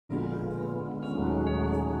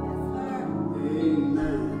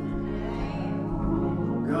Amen.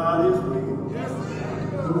 God is real. Yes,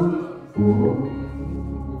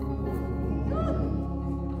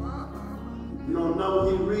 you don't know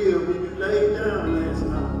He's real when you laid down last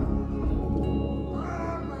night.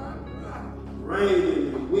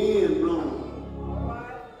 Raining and wind blowing.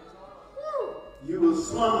 You were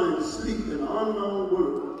slumbering, sleeping, unknown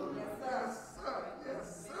world.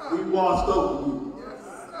 He washed over you.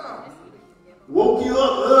 Woke you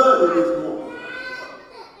up early this morning.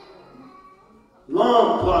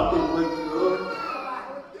 Alarm clock didn't wake you up.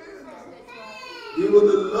 He was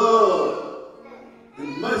the love and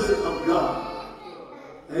mercy of God.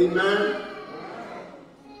 Amen.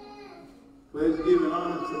 Praise giving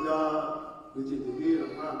honor to God, which is the head of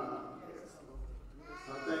my life.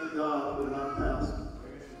 I thank God for my pastor,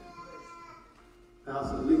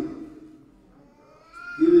 Pastor Lee,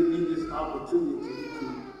 giving me this opportunity to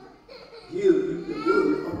give you the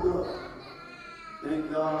glory of God. Thank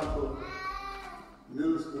God for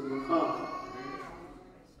Minister McConnell.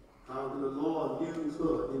 How the Lord use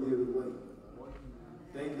her in every way.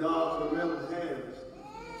 Thank God for Rev Harris.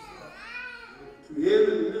 To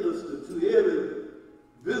every minister, to every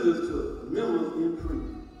visitor, members in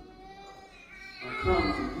prayer, I come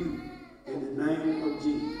to you in the name of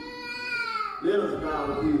Jesus. Let us bow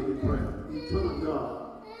here in prayer. Eternal God,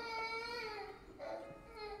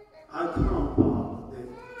 I come, Father, that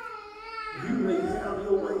you may have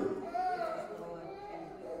your way.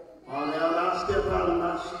 Father, as I step out of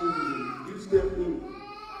my shoes and you step in.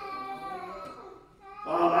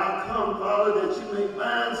 Father, I come, Father, that you may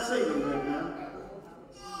bind Satan right now.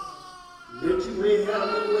 That you may have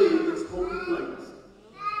your way in this holy place.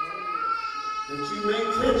 That you may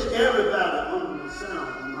touch everybody under the sound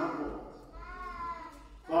of my voice.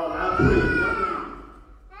 Father, I pray in your name.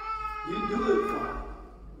 You do it, Father.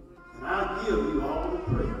 And I give you all the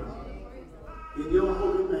praise. In your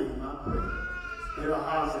holy name, I pray. And our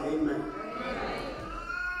house, amen.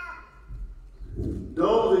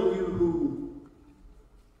 Those of you who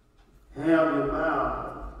have your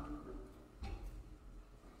Bible,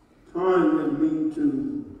 turn with me to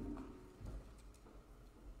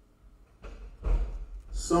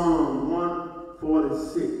Psalm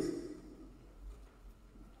 146.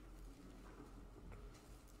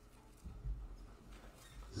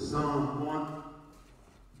 Psalm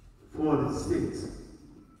 146.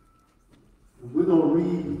 And we're going to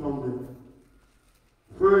read from the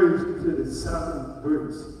first to the 7th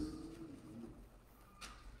verse.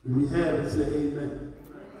 If we have it, say amen.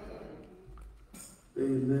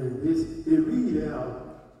 Amen. It read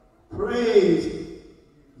out, praise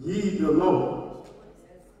ye the Lord.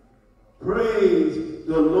 Praise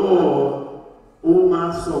the Lord, O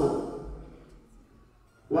my soul.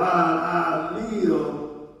 While I live,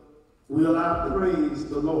 will I praise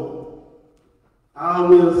the Lord. I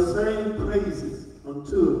will sing praises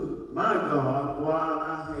unto my God while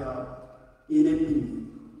I have any being.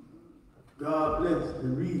 God bless the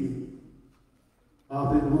reading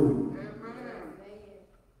of His word.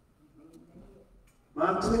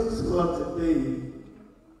 My text for today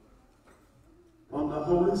from the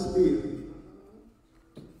Holy Spirit,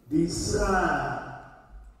 the side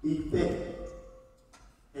effect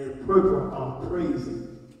and purpose of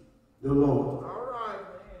praising the Lord. all right.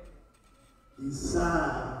 The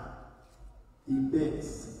side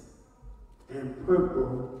effects and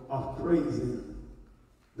purpose of praising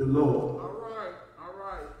the Lord. All right. All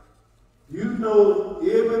right. You know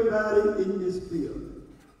everybody in this building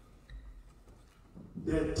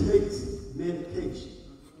that takes medication.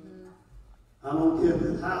 I don't care if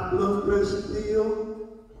it's high blood pressure pill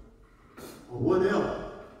or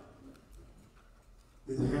whatever.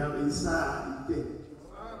 It have a side effect.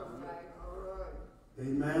 All right.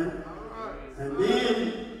 Amen. All right. And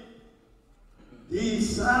then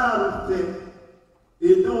these side effects,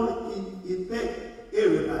 it don't affect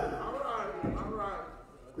everybody. All right. All right.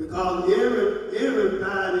 Because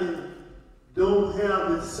everybody don't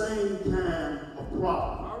have the same kind of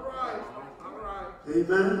problem. All right. All right.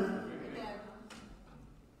 Amen.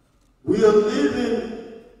 We are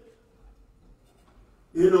living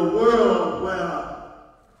in a world where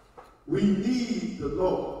we need the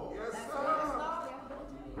Lord. Yes, sir.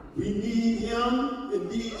 We need Him in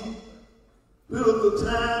these critical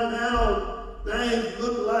times now. Things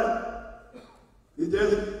look like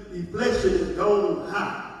inflation is going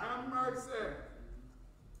high. Have mercy.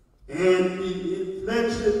 And the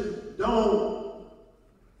inflation don't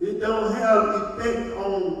have effect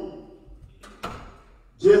on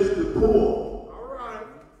just the poor, All right.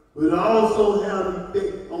 but also have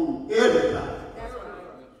effect on everybody. That's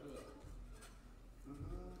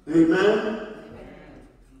right. Amen.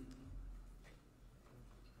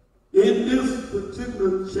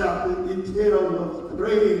 it tells us,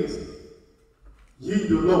 praise ye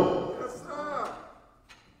the Lord. Yes, sir.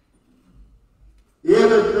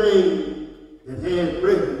 Everything that has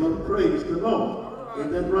breath must praise the Lord.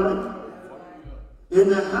 Isn't that right? And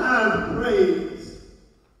the highest praise,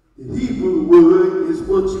 the Hebrew word, is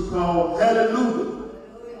what you call hallelujah.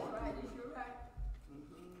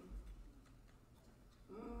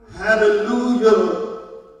 Hallelujah.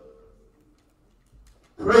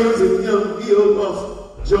 Praising him gives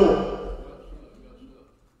us joy.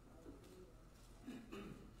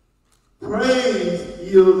 Praise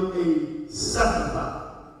is a sacrifice.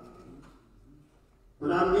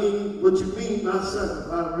 But I mean, what you mean by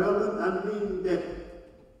sacrifice, Reverend, I mean that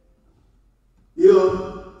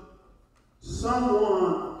if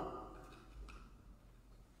someone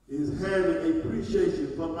is having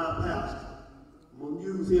appreciation for my pastor, I'm going to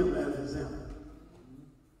use him as an example.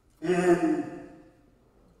 And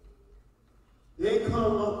they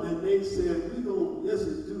come up and they say, we're going to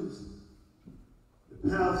introduce the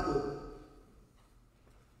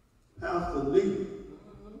Pastor Lee.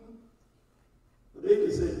 But they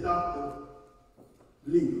can say Dr.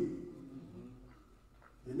 Lee.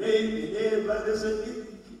 And everybody say,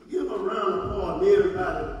 give a round of applause and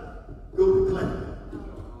everybody go to clap.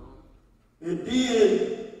 And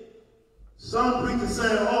then some preachers say,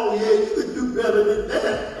 oh yeah, you could do better than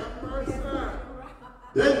that.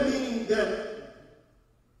 That means that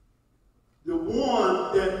the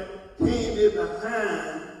one that came in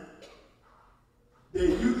behind, that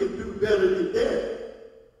you can do better than that,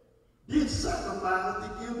 did sacrifice to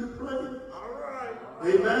give the praise. All right.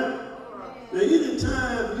 Amen? Now,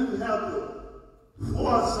 anytime you have to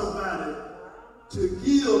force somebody to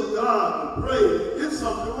give God the praise, there's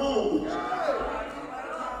something wrong with you.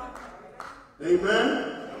 Amen?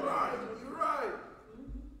 You're right. You're right.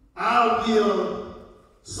 I will,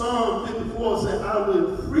 Psalm 54 says, I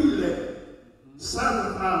will freely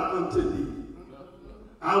sacrifice unto thee.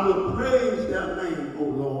 I will praise thy name, O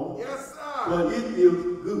Lord. Yes, sir. For it is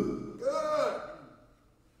good. Good.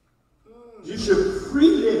 You should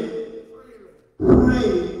freely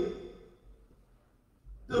praise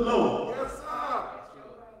the Lord. Yes, sir.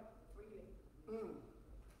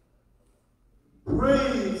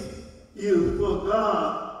 Praise is for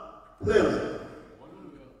God pleasure.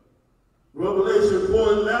 Revelation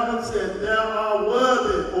 4:11 said, thou art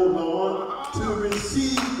worthy, O Lord, to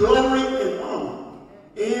receive glory and honor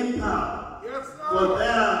and power. Yes, sir. For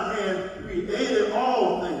thou hast created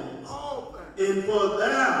all things. All things. And for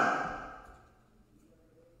thy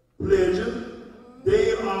pleasure,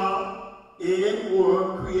 they are and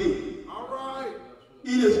were created. All right. It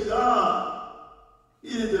is God.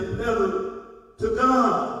 It is the pleasure to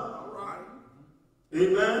God. All right.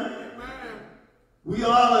 Amen. Amen. We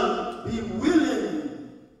ought to be willing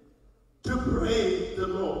to praise the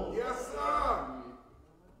Lord. Yes, sir.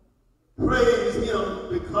 Praise him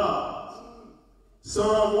because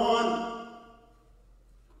Psalm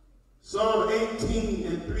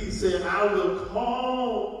 18:3 said, I will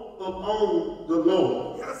call upon the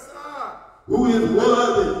Lord, Yes, sir. who is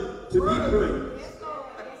worthy to be praised.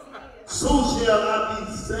 So shall I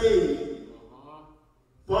be saved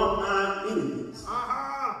from my enemies.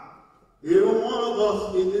 Every one of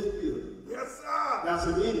us in this building, Yes, sir. got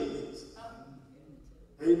some enemies.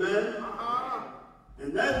 Amen.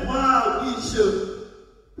 And that's why we should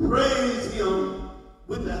praise him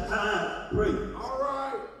with the high praise. All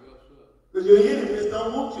right. Because your enemies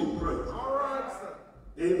don't want you to praise. All right, sir.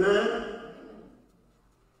 Amen.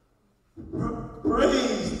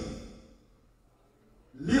 Praise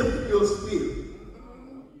lift your spirit.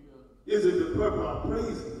 Is it the purpose of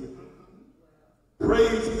praising him?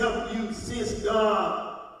 Praise help you sense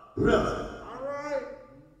God present. All right.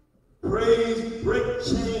 Praise break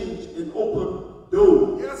change and open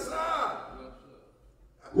doors. Yes, sir.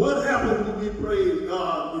 What happens when we praise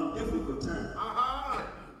God in difficult times?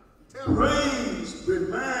 Tell me. Praise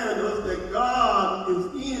reminds us that God is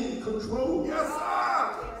in control. Yes,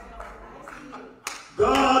 sir.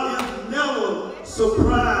 God is never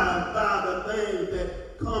surprised by the things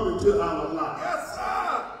that come into our life. Yes,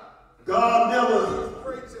 sir. God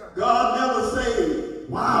never say,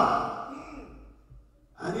 wow,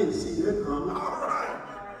 I didn't see that coming. All right.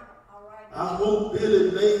 I hope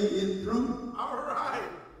Billy made it through All right.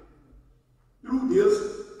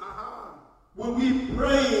 this. When we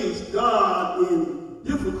praise God in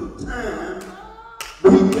difficult times,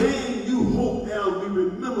 we gain new hope as we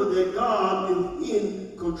remember that God is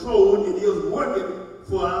in control and is working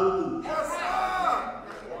for our good. Yes, sir.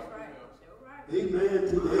 Amen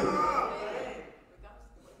to that.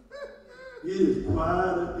 It is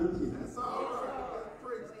quiet up in here. That's all right.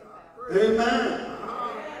 Praise God. Praise Amen.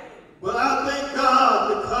 But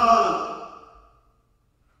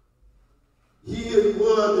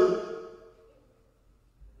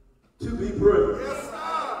to be praised. Yes,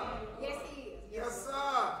 sir. Yes, he is. Yes,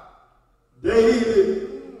 sir. David,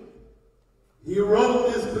 he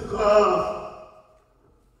wrote this because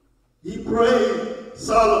he prayed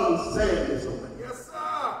Solomon's sadness on him. Yes,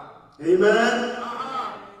 sir. Amen.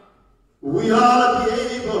 We ought to be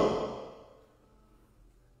able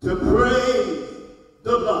to praise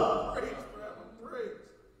the Lord. Praise, brother. Praise.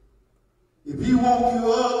 If he woke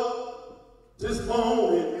you up this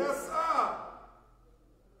morning Yes, sir.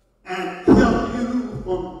 and kept you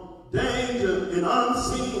from danger and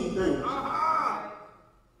unseen things,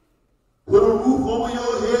 put a roof over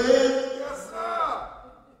your head, Yes, sir.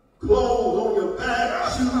 clothes on your back,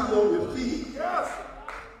 shoes on your feet, Yes.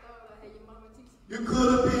 you could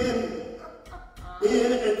have been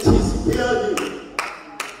in anticipation.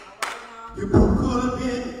 You could have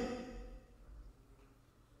been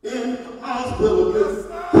in the hospital with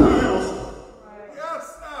cancer. Yes,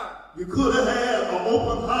 sir. You could have had an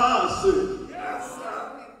open heart surgery. Yes,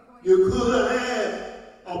 sir. You could have had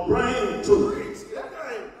a brain tumor. Preach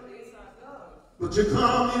today. But you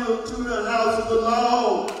come here to the house of the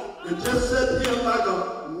Lord and just sit here like a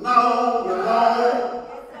gnome alone,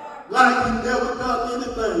 like you never done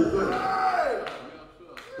anything for you.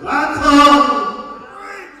 But I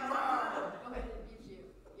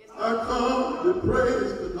come to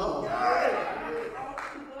praise the Lord.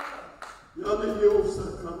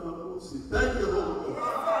 Thank you, Holy Ghost.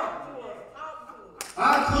 I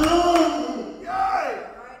come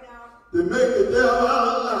to make the devil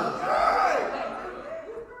out of life.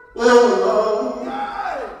 Oh, Lord.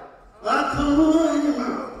 I come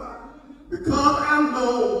because I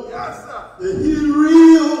know that He's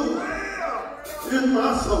real in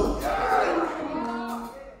my soul.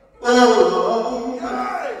 Oh, Lord.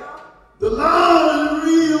 The Lord is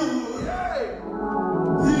real.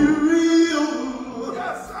 He's real. The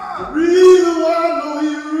reason why I know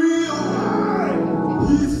He's real,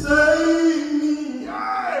 He saved me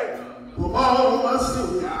from all my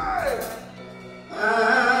sins.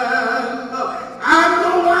 And I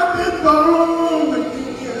know I've been born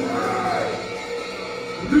again.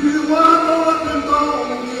 The reason why I know I've been born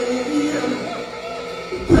again,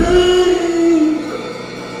 the things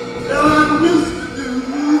that I used to do,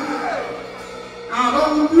 I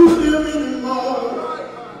don't do them anymore.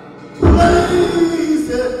 Places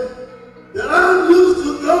that I used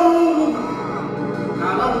to go, I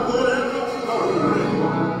don't go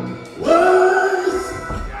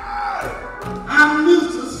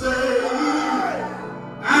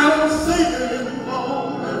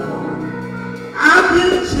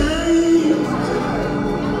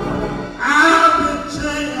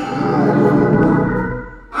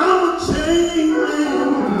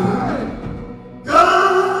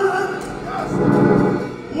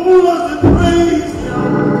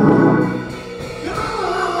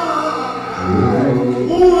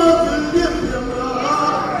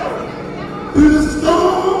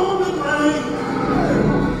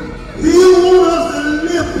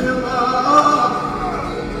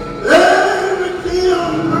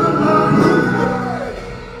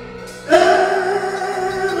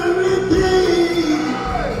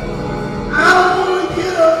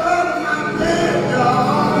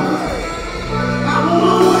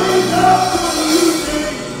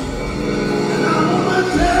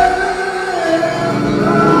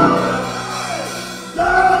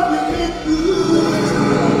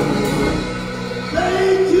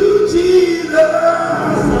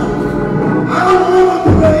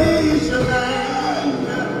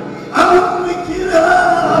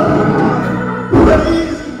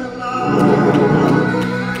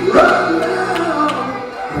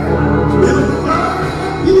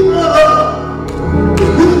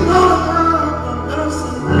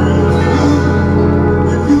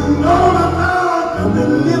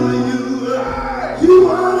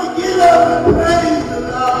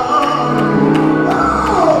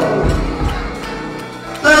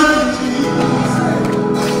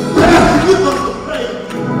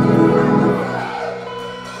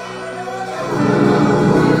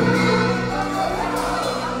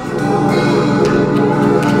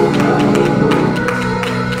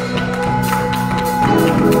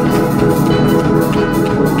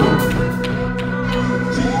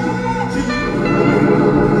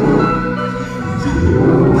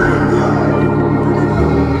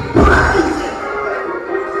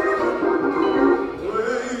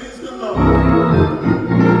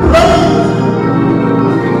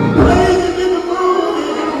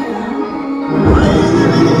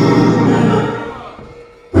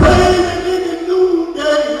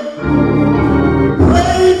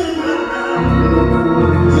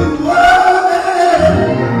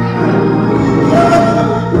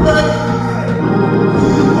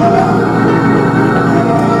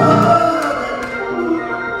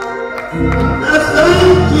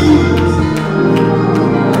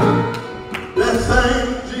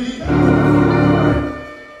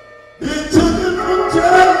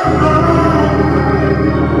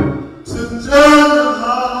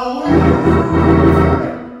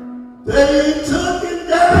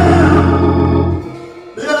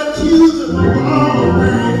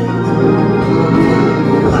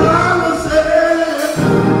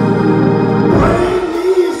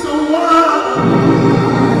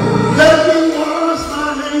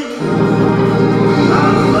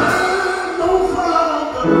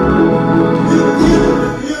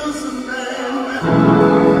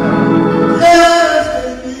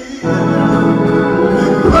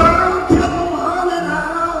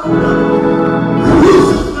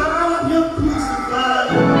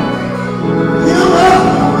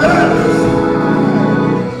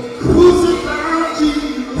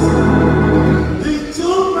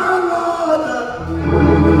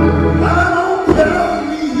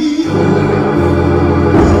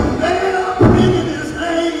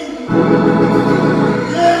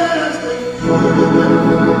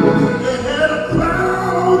They had a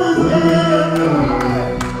crown on his head,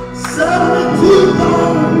 72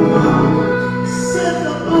 bones set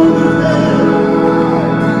upon his head.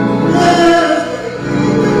 Yes,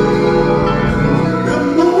 the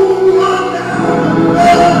moon went down the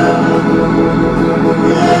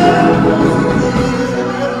yeah,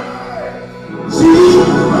 Jesus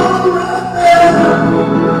was right there.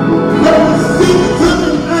 But the sea took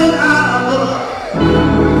the night hour.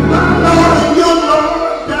 My Lord and your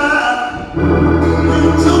Lord died. They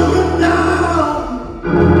took him down.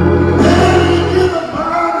 Buried in the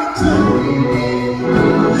body too.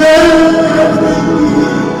 Yes, they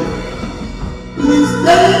did. He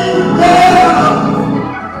stayed there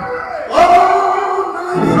all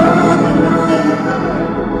night Friday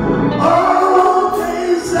night, all day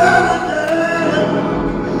Saturday,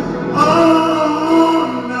 all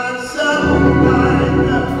night Saturday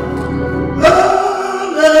night.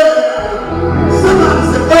 Somebody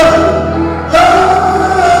say,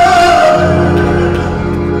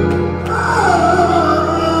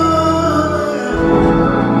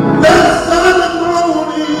 that Sunday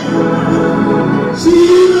morning,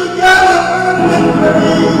 Jesus got up and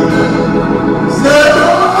prayed. Said,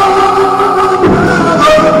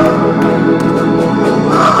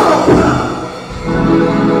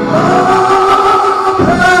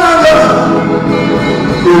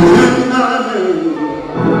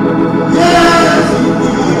 yes, he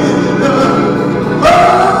did.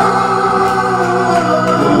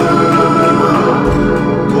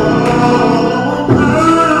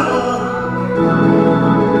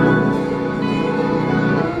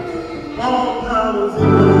 All power's in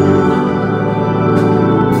my hand.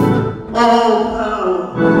 All power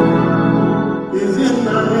is in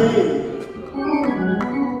my hand.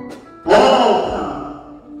 All power.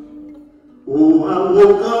 Oh, I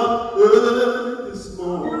woke up early this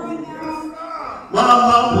morning. My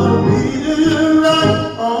heart was beating right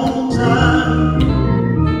on time.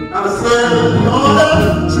 I said, Lord, I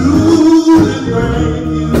truly thank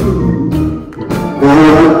you. Oh,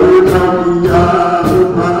 you got me out of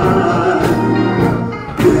mind.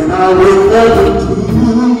 Then I went over to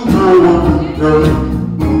my window,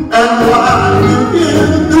 and while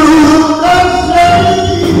looking through the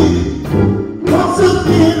shade, once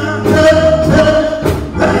again I had to tell you,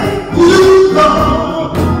 thank you, Lord,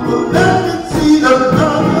 for letting me see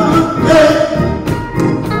another day.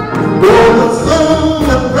 Oh, the sun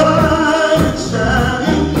was bright and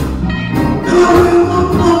shining, and I was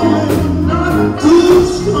going not too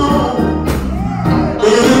strong. And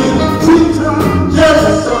the treetop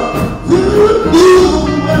just flew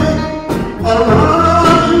away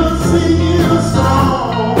around and singing a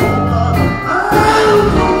song. I don't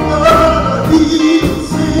know what he was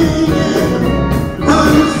singing,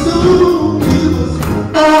 but soon he was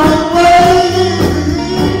on his way.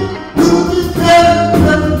 Looking back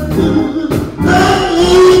to thank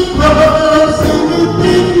you for singing,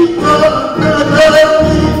 thank you for another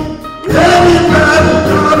day. Everybody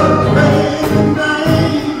got a praise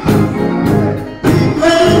name. Be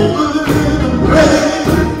grateful and praise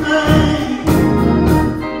his name.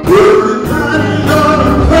 Everybody got a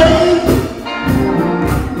praise.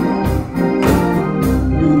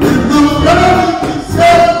 And if the world can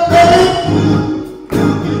say thank you, you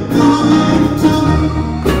can do it too.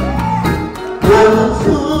 Oh, the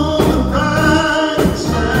sun is bright and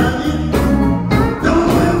shining.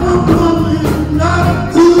 Don't ever coming not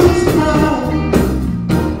too strong.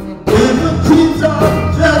 And the treetop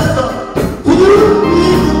just flew me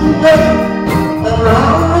away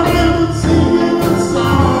around and singing a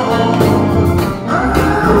song. I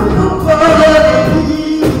don't know what he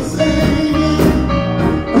was singing,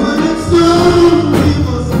 but it soon he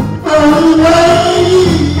was on his way.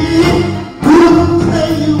 Who can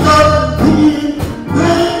tell you what he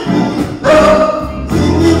thank you for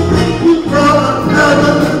singing, thank you for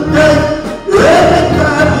another day.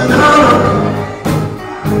 Everybody ought to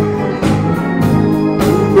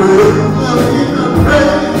praise in the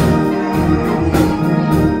praise.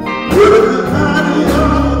 Everybody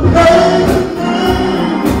ought to praise his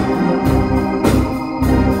name.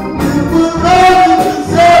 If we're ready to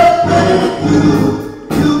say thank you,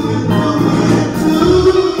 you can do it too.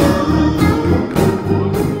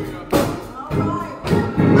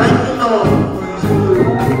 Thank you, Lord, for his word.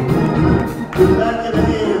 We're back in the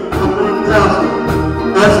hand of the pastor.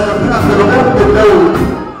 That's the pastor to open the door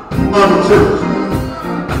of the church.